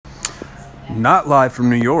Not live from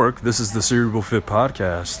New York. This is the Cerebral Fit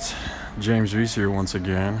Podcast. James Reese here once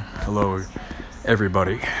again. Hello,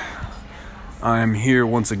 everybody. I'm here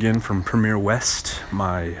once again from Premier West,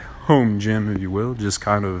 my home gym, if you will.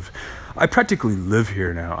 I practically live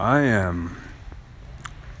here now.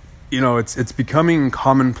 It's becoming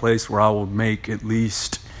commonplace where I will make at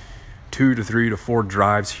least 2 to 3 to 4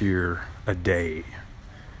 drives here a day.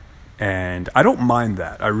 And I don't mind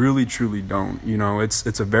that. I really, truly don't.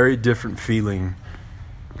 It's a very different feeling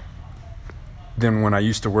than when I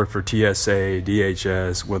used to work for TSA,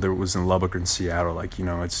 DHS, whether it was in Lubbock or in Seattle.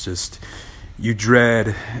 It's just, you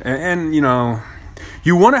dread, and you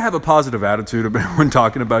want to have a positive attitude when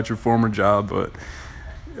talking about your former job, but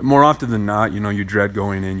more often than not, you dread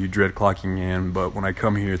going in, you dread clocking in. But when I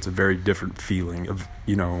come here, it's a very different feeling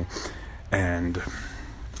and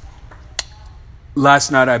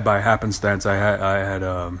last night, by happenstance,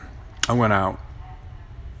 I went out,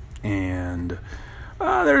 and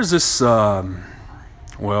there's this young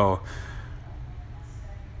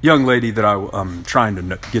lady that I'm trying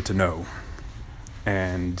to get to know,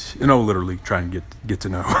 and literally trying to get to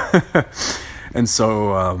know, and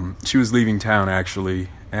so she was leaving town actually,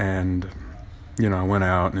 and I went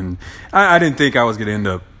out, and I didn't think I was gonna end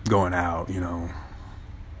up going out,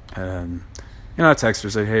 and. I texted her,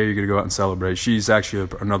 said, hey, you're going to go out and celebrate. She's actually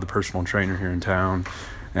another personal trainer here in town.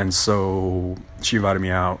 And so she invited me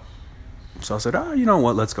out. So I said, you know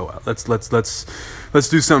what? Let's go out. Let's do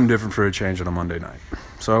something different for a change on a Monday night.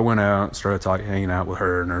 So I went out, started hanging out with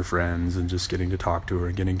her and her friends and just getting to talk to her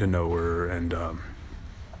and getting to know her. And,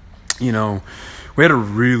 we had a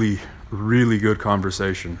really, really good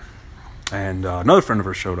conversation. And another friend of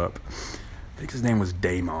hers showed up. I think his name was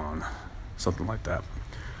Damon, something like that.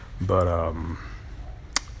 But,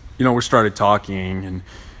 we started talking, and,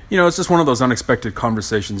 it's just one of those unexpected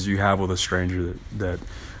conversations you have with a stranger that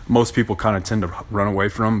most people kind of tend to run away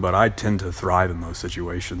from, but I tend to thrive in those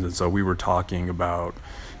situations. And so we were talking about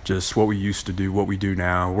just what we used to do, what we do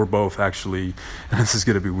now. We're both actually, and this is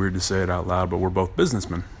going to be weird to say it out loud, but we're both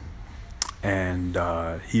businessmen. And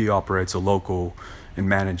he operates a local and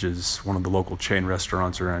manages one of the local chain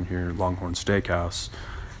restaurants around here, Longhorn Steakhouse,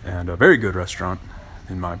 and a very good restaurant,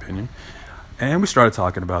 in my opinion. And we started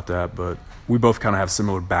talking about that, but we both kind of have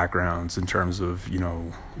similar backgrounds in terms of,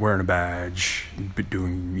 wearing a badge,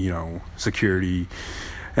 doing, security,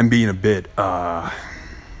 and being a bit, I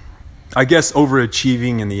guess,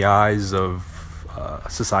 overachieving in the eyes of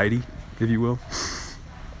society, if you will.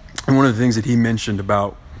 And one of the things that he mentioned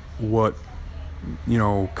about what,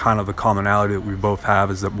 kind of the commonality that we both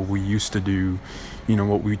have is that what we used to do,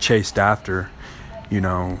 what we chased after, we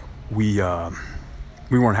weren't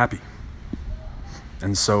happy.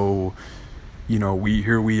 And so,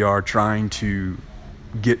 we are trying to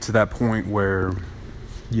get to that point where,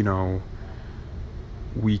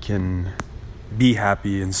 we can be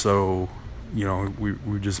happy. And so,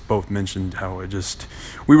 we just both mentioned how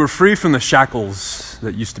we were free from the shackles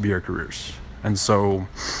that used to be our careers. And so,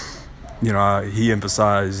 he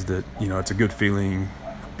emphasized that, it's a good feeling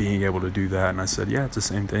being able to do that. And I said, yeah, it's the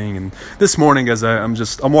same thing. And this morning, as I'm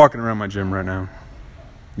walking around my gym right now,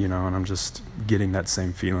 and I'm just getting that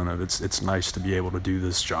same feeling of it's nice to be able to do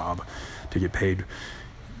this job, to get paid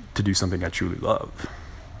to do something I truly love.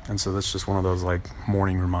 And so that's just one of those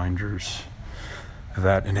morning reminders of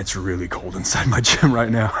that. And it's really cold inside my gym right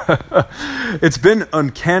now. It's been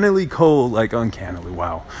uncannily cold, uncannily.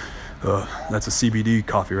 Wow. That's a CBD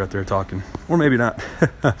coffee right there talking, or maybe not.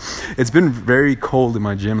 It's been very cold in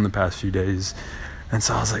my gym in the past few days. And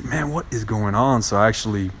so I was like, man, what is going on? So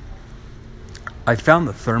I found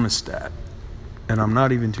the thermostat, and I'm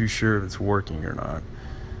not even too sure if it's working or not.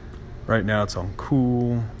 Right now it's on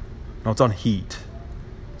cool. No, it's on heat.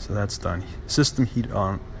 So that's done. System heat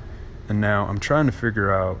on. And now I'm trying to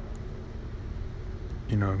figure out,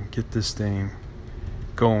 get this thing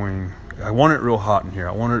going. I want it real hot in here.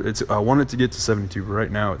 I want it to get to 72, but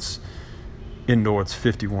right now it's indoor. It's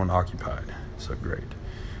 51 occupied. So great.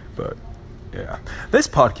 But yeah, this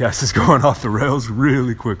podcast is going off the rails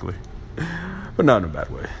really quickly. But not in a bad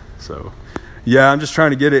way. So, yeah, I'm just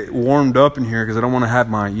trying to get it warmed up in here because I don't want to have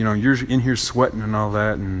my, you're in here sweating and all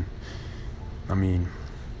that. And,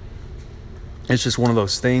 it's just one of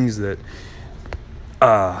those things that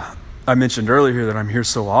I mentioned earlier that I'm here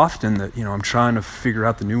so often that, I'm trying to figure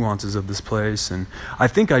out the nuances of this place. And I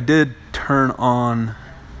think I did turn on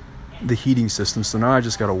the heating system, so now I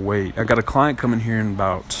just got to wait. I got a client coming here in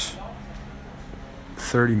about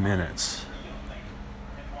 30 minutes.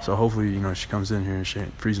 So hopefully, she comes in here and she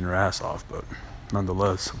ain't freezing her ass off, but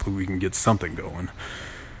nonetheless, hopefully we can get something going.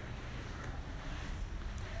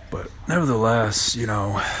 But nevertheless,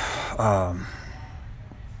 I'm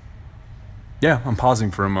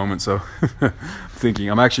pausing for a moment, so thinking.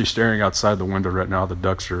 I'm actually staring outside the window right now. The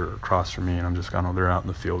ducks are across from me, and I'm just they're out in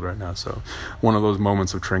the field right now. So one of those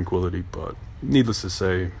moments of tranquility. But needless to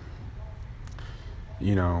say,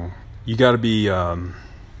 you got to be,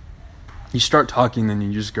 you start talking, then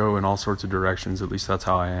you just go in all sorts of directions. At least that's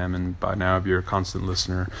how I am. And by now, if you're a constant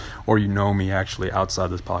listener, or you know me actually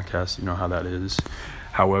outside this podcast, you know how that is.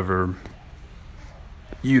 However,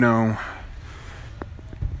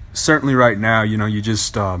 certainly right now, you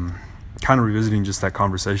just kind of revisiting just that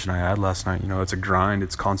conversation I had last night. It's a grind,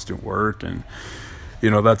 it's constant work, and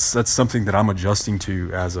that's something that I'm adjusting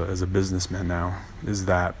to as a businessman now, is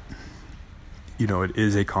that it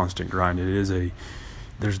is a constant grind. It is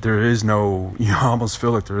there is no, I almost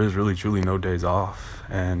feel like there is really truly no days off.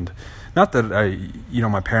 And not that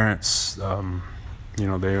my parents, they're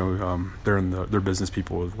they're business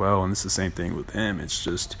people as well, and it's the same thing with them. It's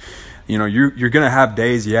just, you're gonna have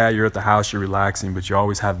days, you're at the house, you're relaxing, but you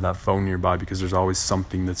always have that phone nearby because there's always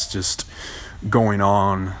something that's just going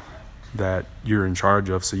on that you're in charge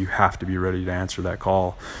of, so you have to be ready to answer that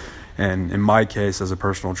call. And in my case, as a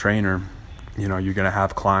personal trainer, you're gonna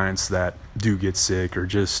have clients that do get sick or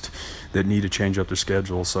just that need to change up their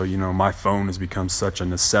schedule. So my phone has become such a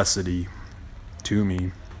necessity to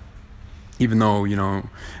me. Even though,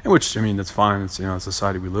 which, that's fine. It's, the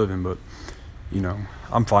society we live in, but,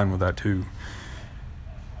 I'm fine with that too.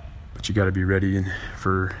 But you got to be ready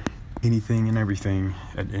for anything and everything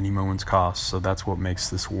at any moment's cost. So that's what makes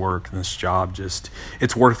this job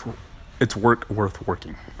it's work worth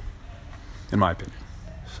working, in my opinion.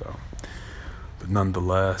 So, but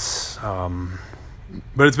nonetheless,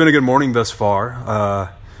 but it's been a good morning thus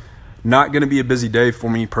far. Not going to be a busy day for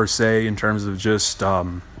me per se in terms of just,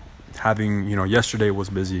 having, yesterday was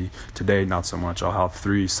busy, today not so much. I'll have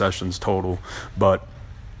 3 sessions total, but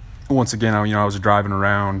once again, I was driving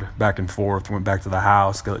around back and forth, went back to the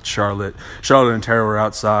house, got Charlotte and Tara were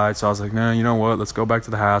outside, so I was like, man, you know what, let's go back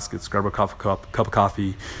to the house, let's grab a cup of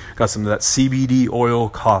coffee, got some of that CBD oil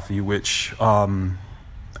coffee, which, I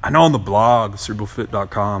know on the blog,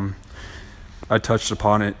 cerebralfit.com, I touched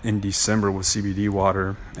upon it in December with CBD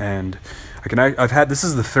water, and this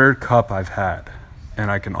is the 3rd cup I've had. And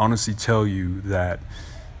I can honestly tell you that,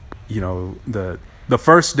 the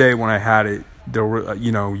first day when I had it, there were,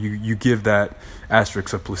 you give that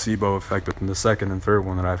asterisk of placebo effect, but in the 2nd and 3rd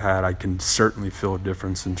one that I've had, I can certainly feel a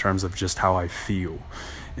difference in terms of just how I feel.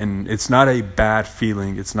 And it's not a bad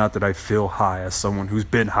feeling. It's not that I feel high as someone who's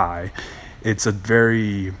been high. It's a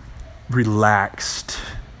very relaxed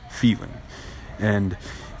feeling. And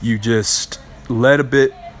you just let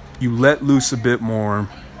loose a bit more.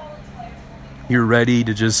 You're ready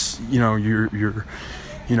to just,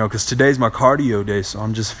 because today's my cardio day, so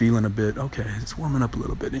I'm just feeling a bit, okay, it's warming up a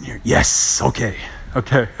little bit in here. Yes, okay.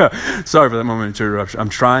 Sorry for that moment of interruption. I'm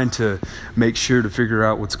trying to make sure to figure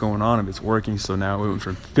out what's going on, if it's working. So now we went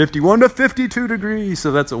from 51 to 52 degrees,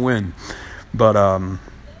 so that's a win. But, man,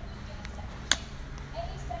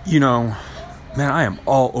 I am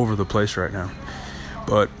all over the place right now.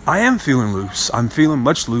 But I am feeling loose. I'm feeling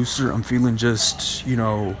much looser. I'm feeling just,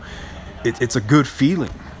 it's a good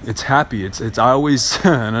feeling. It's happy. It's I always,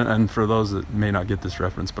 and for those that may not get this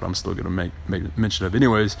reference, but I'm still going to make mention of it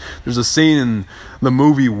anyways, there's a scene in the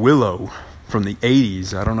movie Willow from the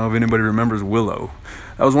 80s. I don't know if anybody remembers Willow.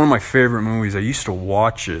 That was one of my favorite movies. I used to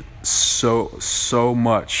watch it so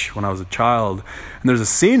much when I was a child. And there's a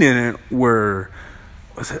scene in it where,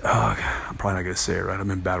 I'm probably not going to say it right. I've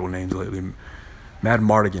been bad with names lately.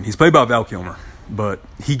 Madmartigan. He's played by Val Kilmer. But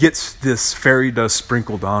he gets this fairy dust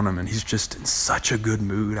sprinkled on him, and he's just in such a good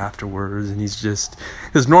mood afterwards. And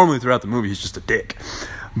because normally throughout the movie, he's just a dick.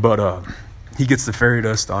 But he gets the fairy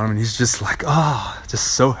dust on him, and he's just like,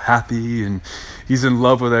 just so happy. And he's in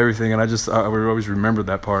love with everything. And I always remember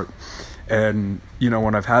that part. And,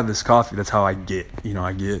 when I've had this coffee, that's how I get.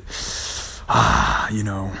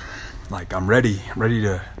 Like I'm ready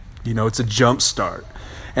to, it's a jump start.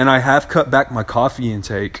 And I have cut back my coffee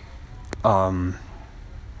intake.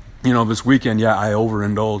 This weekend, I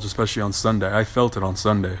overindulged, especially on Sunday. I felt it on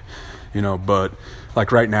Sunday, but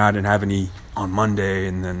like right now I didn't have any on Monday,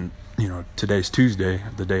 and then, today's Tuesday,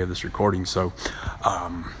 the day of this recording. So,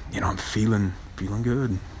 I'm feeling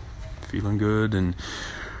good, and,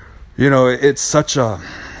 it's such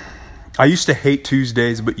I used to hate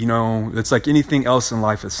Tuesdays, but it's like anything else in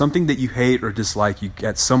life. It's something that you hate or dislike. You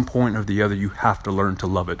at some point or the other, you have to learn to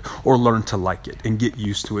love it or learn to like it and get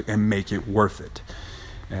used to it and make it worth it.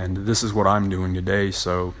 And this is what I'm doing today.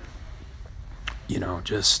 So,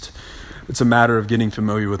 just it's a matter of getting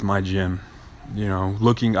familiar with my gym.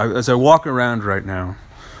 Looking as I walk around right now,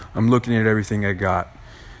 I'm looking at everything I got.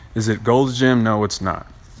 Is it Gold's Gym? No, it's not.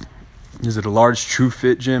 Is it a large True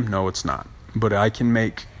Fit gym? No, it's not. But I can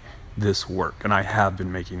make this work, and I have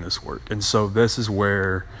been making this work. And so this is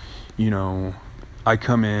where, I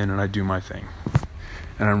come in and I do my thing.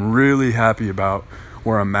 And I'm really happy about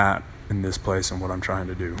where I'm at in this place and what I'm trying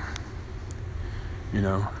to do.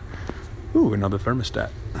 Ooh, another thermostat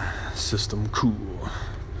system. Cool.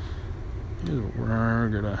 Here's what we're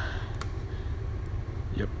gonna.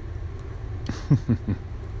 Yep.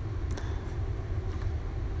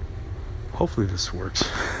 Hopefully this works.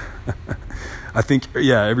 I think,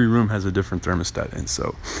 every room has a different thermostat, and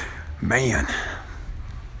so, man.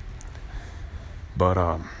 But,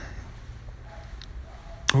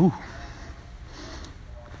 ooh.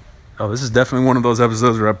 Oh, this is definitely one of those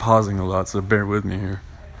episodes where I'm pausing a lot, so bear with me here.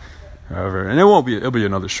 However, and it'll be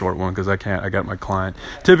another short one because I got my client.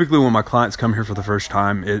 Typically when my clients come here for the first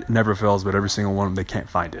time, it never fails, but every single one of them, they can't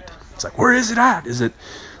find it. It's like, where is it at?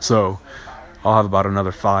 So I'll have about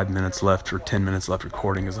another 5 minutes left or 10 minutes left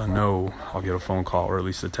recording, because I know I'll get a phone call or at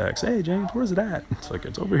least a text. Hey, James, where's it at? It's like,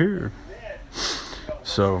 it's over here.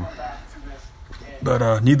 So,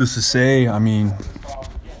 but needless to say, I mean,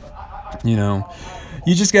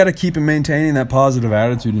 you just got to keep maintaining that positive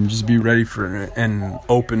attitude and just be ready for and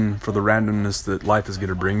open for the randomness that life is going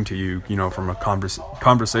to bring to you, from a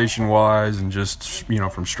conversation wise and just,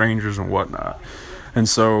 from strangers and whatnot. And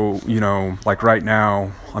so, like right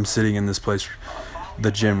now, I'm sitting in this place,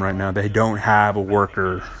 the gym right now. They don't have a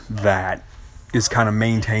worker that is kind of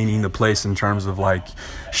maintaining the place in terms of like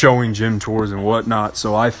showing gym tours and whatnot.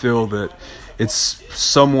 So I feel that it's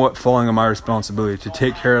somewhat falling on my responsibility to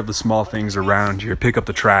take care of the small things around here, pick up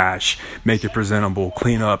the trash, make it presentable,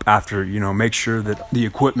 clean up after, make sure that the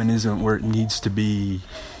equipment isn't where it needs to be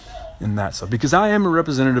and that stuff. Because I am a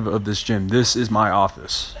representative of this gym. This is my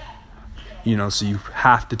office, so you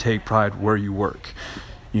have to take pride where you work,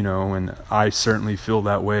 and I certainly feel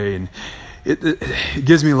that way. And it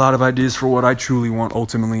gives me a lot of ideas for what I truly want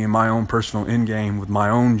ultimately in my own personal end game with my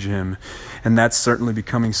own gym. And that's certainly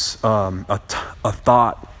becoming a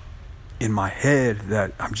thought in my head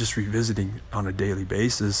that I'm just revisiting on a daily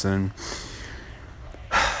basis. And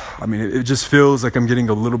I mean, it just feels like I'm getting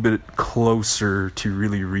a little bit closer to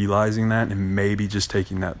really realizing that and maybe just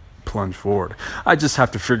taking that plunge forward. I just have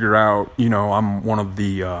to figure out, I'm one of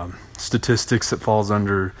the statistics that falls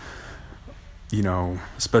under,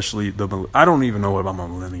 especially I don't even know if I'm a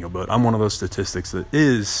millennial, but I'm one of those statistics that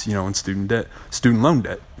is, in student loan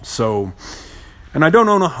debt. So, and I don't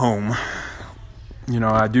own a home.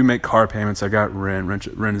 I do make car payments. I got rent.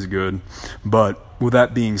 Rent is good. But with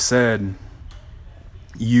that being said,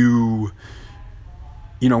 when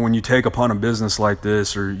you take upon a business like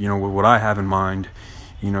this, or, with what I have in mind,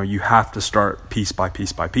 you have to start piece by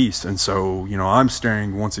piece by piece. And so, I'm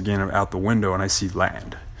staring once again out the window and I see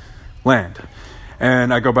land.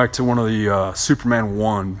 And I go back to one of the Superman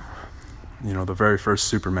 1, the very first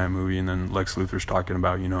Superman movie, and then Lex Luthor's talking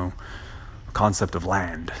about, the concept of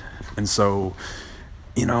land. And so,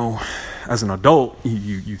 as an adult,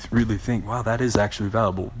 you really think, wow, that is actually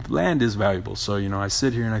valuable. Land is valuable. So, I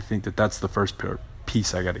sit here and I think that that's the first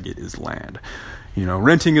piece I got to get is land.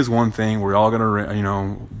 Renting is one thing. We're all going to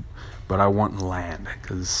rent, but I want land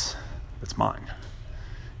because it's mine.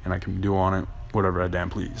 And I can do on it whatever I damn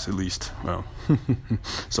please, at least. Well,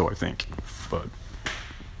 so I think. But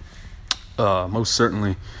most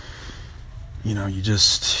certainly, you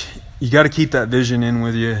got to keep that vision in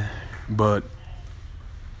with you. But,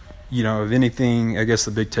 if anything, I guess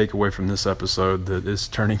the big takeaway from this episode that is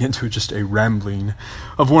turning into just a rambling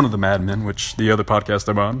of one of the madmen, which the other podcast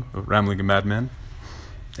I'm on, Rambling of Madmen,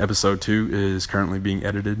 episode 2 is currently being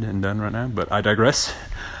edited and done right now, but I digress.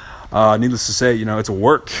 Needless to say, it's a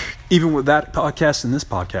work. Even with that podcast and this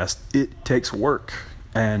podcast, it takes work.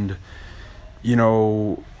 And,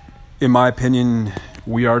 in my opinion,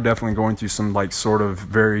 we are definitely going through some sort of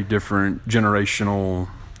very different generational.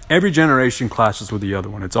 Every generation clashes with the other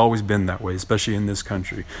one. It's always been that way, especially in this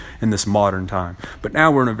country, in this modern time. But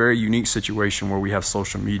now we're in a very unique situation where we have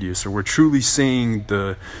social media. So we're truly seeing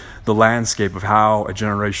the landscape of how a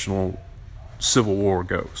generational civil war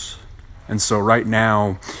goes. And so right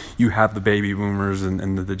now you have the baby boomers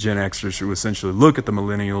and the Gen Xers who essentially look at the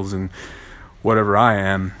millennials and whatever I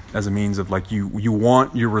am as a means of you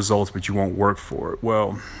want your results, but you won't work for it.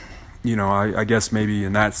 Well, I guess maybe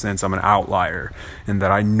in that sense I'm an outlier in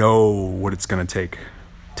that I know what it's going to take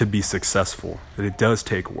to be successful, that it does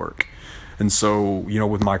take work. And so,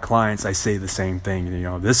 with my clients, I say the same thing.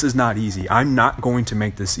 This is not easy. I'm not going to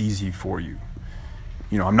make this easy for you.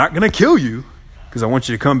 I'm not going to kill you because I want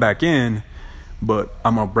you to come back in, but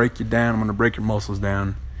I'm going to break you down. I'm going to break your muscles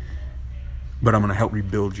down but I'm going to help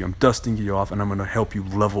rebuild you. I'm dusting you off, and I'm going to help you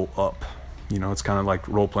level up. You know, it's kind of like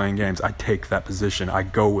role-playing games. I take that position. I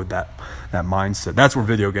go with that mindset. That's where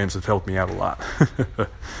video games have helped me out a lot.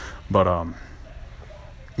 But,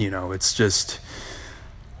 you know, it's just,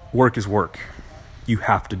 work is work. You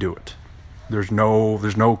have to do it. There's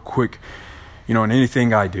no quick, you know, in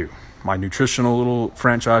anything I do. My nutritional little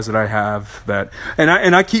franchise that I have, that,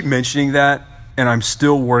 and I keep mentioning that, and I'm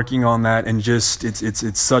still working on that, and just,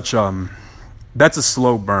 it's such, that's a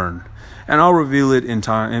slow burn. And I'll reveal it in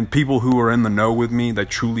time. And people who are in the know with me, that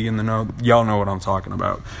truly in the know, y'all know what I'm talking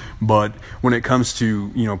about. But when it comes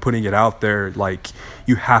to, you know, putting it out there, like,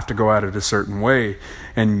 you have to go at it a certain way.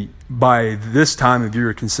 And by this time, if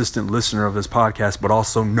you're a consistent listener of this podcast, but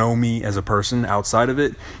also know me as a person outside of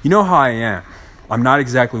it, you know how I am. I'm not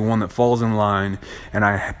exactly one that falls in line, and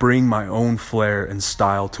I bring my own flair and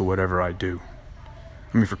style to whatever I do.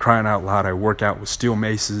 I mean, for crying out loud, I work out with steel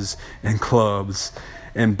maces and clubs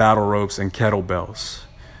and battle ropes and kettlebells.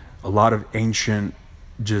 A lot of ancient,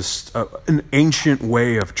 just an ancient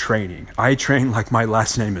way of training. I train like my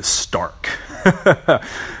last name is Stark.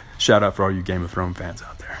 Shout out for all you Game of Thrones fans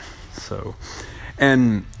out there. So,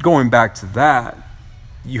 and going back to that,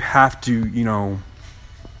 you have to, you know,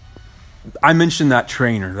 I mentioned that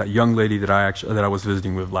trainer, that young lady that I was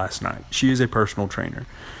visiting with last night. She is a personal trainer,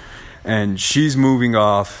 and she's moving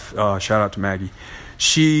off. Shout out to Maggie.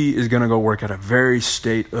 She is going to go work at a very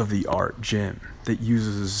state-of-the-art gym that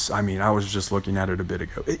uses, I mean, I was just looking at it a bit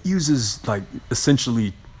ago. It uses, like,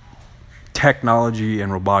 essentially technology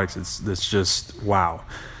and robotics. It's just, wow.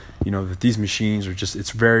 You know, that these machines are just, it's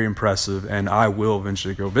very impressive, and I will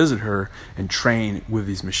eventually go visit her and train with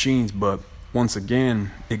these machines. But once again,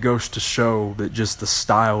 it goes to show that just the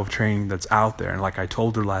style of training that's out there. And like I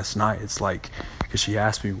told her last night, it's like, because she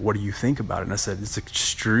asked me, what do you think about it? And I said, it's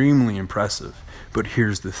extremely impressive. But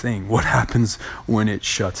here's the thing. What happens when it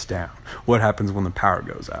shuts down? What happens when the power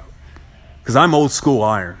goes out? Because I'm old school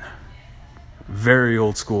iron. Very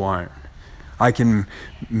old school iron. I can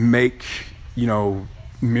make, you know,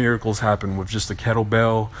 miracles happen with just a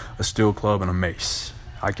kettlebell, a steel club, and a mace.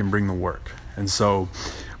 I can bring the work. And so,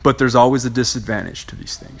 but there's always a disadvantage to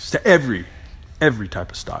these things, to every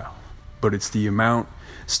type of style. But it's the amount,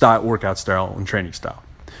 style, workout style, and training style.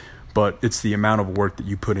 But it's the amount of work that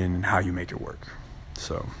you put in and how you make it work.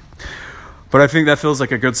 So, but I think that feels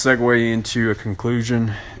like a good segue into a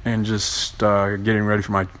conclusion and just getting ready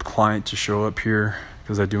for my client to show up here,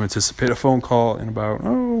 because I do anticipate a phone call in about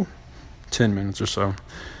 10 minutes or so.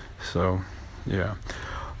 So, yeah.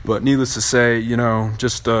 But needless to say, you know,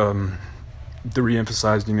 just to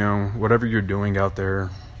reemphasize, you know, whatever you're doing out there,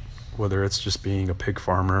 whether it's just being a pig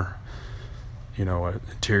farmer, you know, an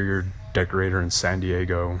interior decorator in San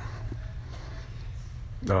Diego,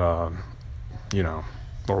 you know,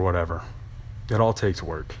 or whatever. It all takes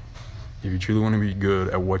work. If you truly want to be good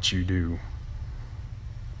at what you do,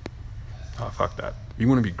 fuck that. If you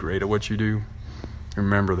want to be great at what you do,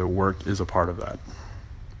 remember that work is a part of that.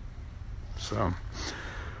 So,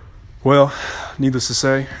 well, needless to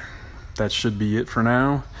say, that should be it for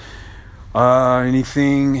now.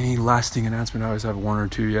 Any lasting announcement? I always have one or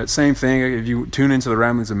two yet. Same thing. If you tune into the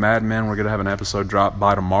Ramblings of Madman, we're going to have an episode drop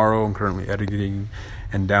by tomorrow. I'm currently editing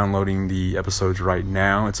and downloading the episodes right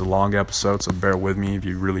now. It's a long episode, so bear with me if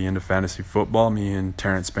you're really into fantasy football. Me and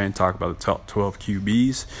Terrence Spain talk about the top 12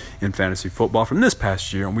 QBs in fantasy football from this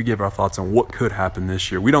past year, and we give our thoughts on what could happen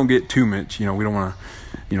this year. We don't get too much, you know, we don't want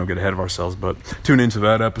to, get ahead of ourselves, but tune into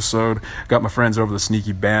that episode. Got my friends over the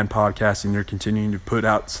Sneaky Band Podcasting. They're continuing to put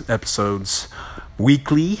out episodes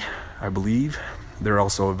weekly, I believe. They're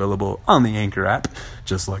also available on the Anchor app,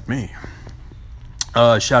 just like me.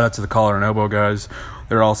 Shout out to the Collar and Elbow guys.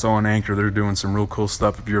 They're also on Anchor. They're doing some real cool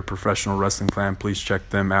stuff. If you're a professional wrestling fan, please check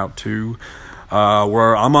them out too.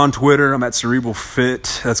 Where I'm on Twitter, I'm at Cerebral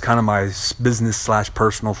Fit. That's kind of my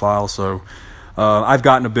business/personal file. So I've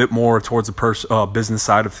gotten a bit more towards the business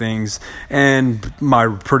side of things, and my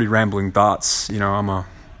pretty rambling thoughts. You know,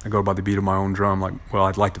 I go by the beat of my own drum.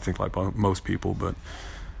 I'd like to think like most people, but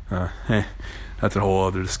that's a whole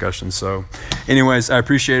other discussion. So anyways, I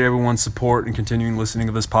appreciate everyone's support and continuing listening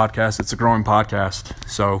to this podcast. It's a growing podcast.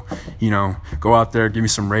 So, go out there, give me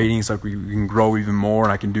some ratings. Like we can grow even more,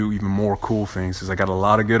 and I can do even more cool things, because I got a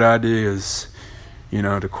lot of good ideas.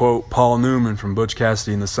 To quote Paul Newman from Butch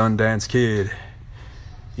Cassidy and the Sundance Kid,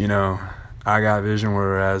 I got vision,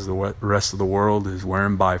 whereas the rest of the world is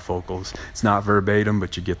wearing bifocals. It's not verbatim,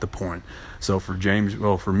 but you get the point. So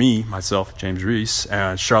for me, myself, James Reese,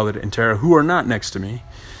 and Charlotte and Tara, who are not next to me,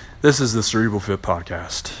 this is the Cerebral Fit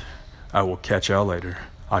Podcast. I will catch y'all later.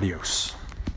 Adios.